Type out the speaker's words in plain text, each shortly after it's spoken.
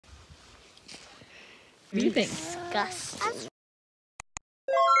What do you think? Disgusting.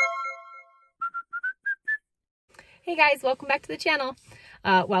 Hey guys, welcome back to the channel.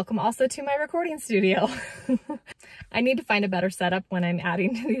 Welcome also to my recording studio. I need to find a better setup when I'm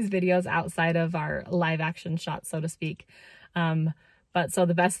adding to these videos outside of our live action shots, so to speak. But so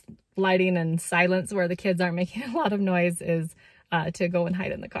the best lighting and silence where the kids aren't making a lot of noise is to go and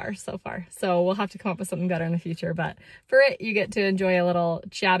hide in the car so far. So we'll have to come up with something better in the future, but for it, you get to enjoy a little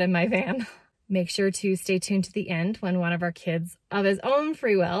chat in my van. Make sure to stay tuned to the end when one of our kids, of his own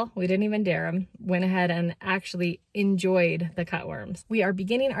free will, we didn't even dare him, went ahead and actually enjoyed the cutworms. We are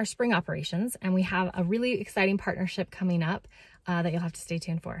beginning our spring operations and we have a really exciting partnership coming up that you'll have to stay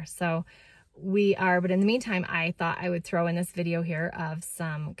tuned for. So but in the meantime, I thought I would throw in this video here of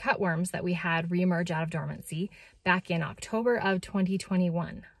some cutworms that we had reemerge out of dormancy back in October of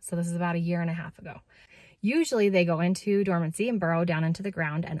 2021. So this is about a year and a half ago. Usually they go into dormancy and burrow down into the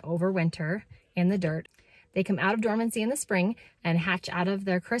ground and overwinter in the dirt. They come out of dormancy in the spring and hatch out of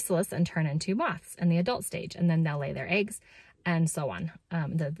their chrysalis and turn into moths in the adult stage, and then they'll lay their eggs and so on.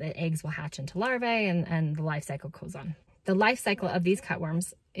 The eggs will hatch into larvae and the life cycle goes on. The life cycle of these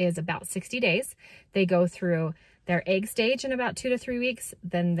cutworms is about 60 days. They go through their egg stage in about 2 to 3 weeks,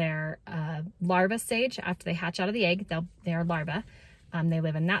 then their larva stage. After they hatch out of the egg, they're larvae. They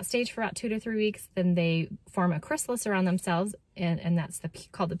live in that stage for about 2 to 3 weeks. Then they form a chrysalis around themselves, and that's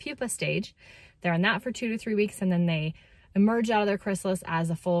called the pupa stage. They're in that for 2 to 3 weeks, and then they emerge out of their chrysalis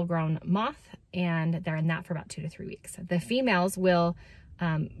as a full-grown moth, and they're in that for about 2 to 3 weeks. The females will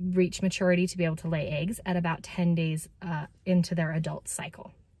reach maturity to be able to lay eggs at about 10 days into their adult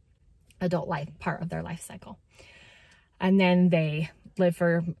life part of their life cycle. And then they live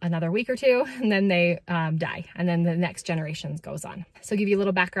for another week or two, and then they die, and then the next generation goes on. So I'll give you a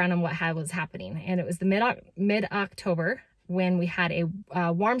little background on what was happening. And it was the mid-October when we had a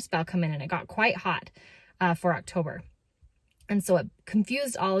warm spell come in, and it got quite hot for October. And so it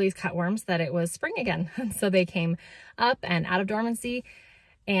confused all these cutworms that it was spring again. So they came up and out of dormancy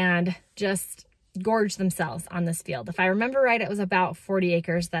and just gorged themselves on this field. If I remember right, it was about 40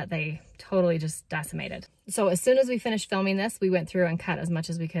 acres that they totally just decimated. So as soon as we finished filming this, we went through and cut as much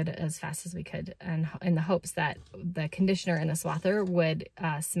as we could, as fast as we could, and in the hopes that the conditioner and the swather would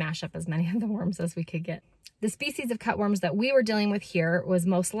smash up as many of the worms as we could get. The species of cutworms that we were dealing with here was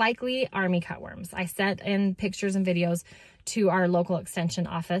most likely army cutworms. I sent in pictures and videos to our local extension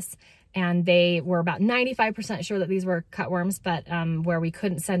office, and they were about 95% sure that these were cutworms, but where we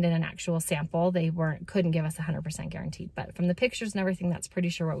couldn't send in an actual sample, they couldn't give us 100% guaranteed. But from the pictures and everything, that's pretty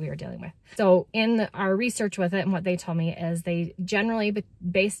sure what we were dealing with. So in our research with it, and what they told me is they generally,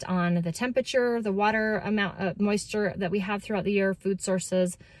 based on the temperature, the water amount of moisture that we have throughout the year, food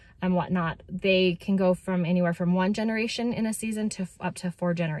sources and whatnot, they can go from anywhere from 1 generation in a season to up to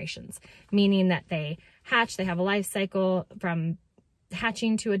 4 generations, meaning that they hatch, they have a life cycle from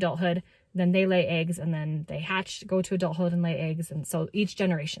hatching to adulthood, then they lay eggs, and then they hatch, go to adulthood and lay eggs. And so each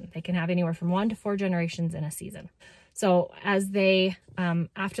generation, they can have anywhere from 1 to 4 generations in a season. So as they,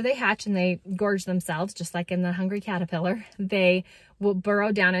 after they hatch and they gorge themselves, just like in the hungry caterpillar, they will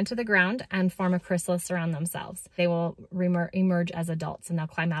burrow down into the ground and form a chrysalis around themselves. They will emerge as adults, and they'll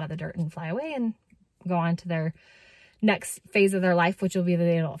climb out of the dirt and fly away and go on to their next phase of their life, which will be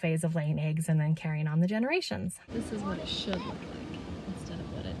the adult phase of laying eggs and then carrying on the generations. This is what it should look like instead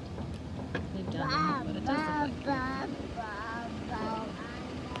of what they've done and what it does look like.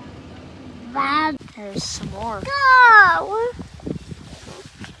 There's some more. Go!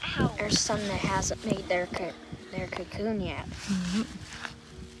 There's some that hasn't made their cocoon yet. Mm-hmm.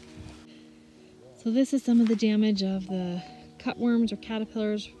 So this is some of the damage of the cutworms or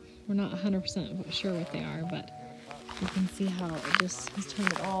caterpillars. We're not 100% sure what they are, but you can see how it just has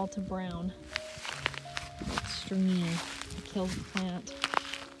turned it all to brown. It's stringy. It kills the plant.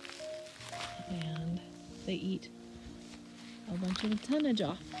 And they eat a bunch of the tonnage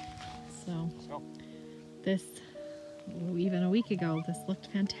off. So this, even a week ago, this looked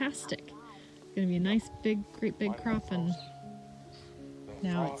fantastic. It's going to be a nice, great big crop, and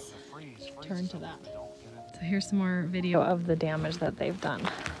now it's turned to that. So here's some more video of the damage that they've done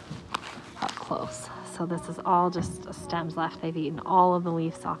up close. So this is all just stems left. They've eaten all of the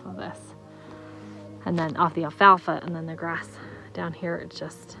leaves off of this, and then off the alfalfa, and then the grass down here, it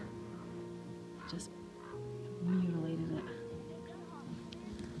just mutilated it.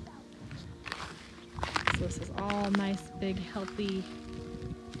 So this is all nice, big, healthy,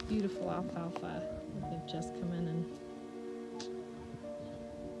 beautiful alfalfa that they've just come in and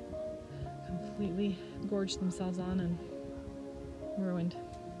completely gorged themselves on and ruined.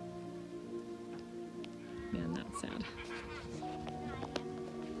 Man, that's sad.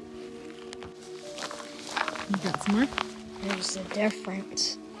 You got some more? There's a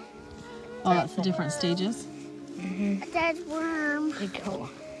difference. Oh, that's the different stages. A dead worm. It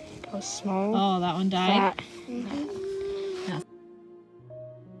goes small. Oh, that one died? Fat. Yeah.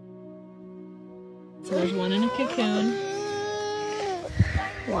 So there's one in a cocoon.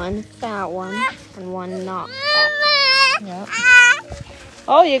 One fat one and one not fat. Yep.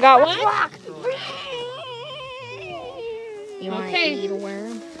 Oh, you got one? You want to Okay. eat a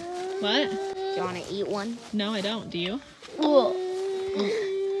worm? What? Do you want to eat one? No, I don't. Do you?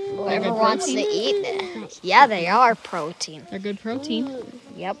 Whoever good wants to protein? eat it. Yeah, they are protein. They're good protein.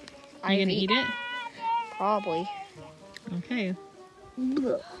 Yep. Are you gonna eat it? Probably. Okay.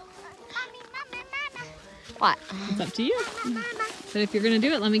 What? It's up to you. But if you're gonna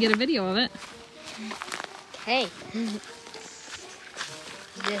do it, let me get a video of it. Okay.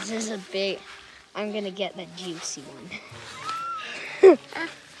 This is a big. I'm gonna get the juicy one.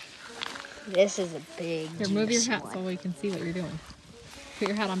 This is a big. Here, move your juicy hat one. so we can see what you're doing. Put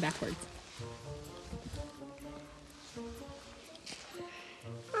your hat on backwards.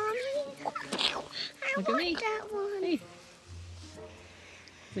 Look at me. Hey.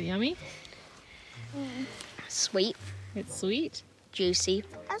 Is it yummy? Sweet, It's sweet. juicy.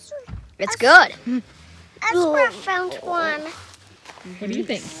 It's good. That's where I found one. What do you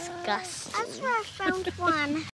think? Disgusting. That's where I found one.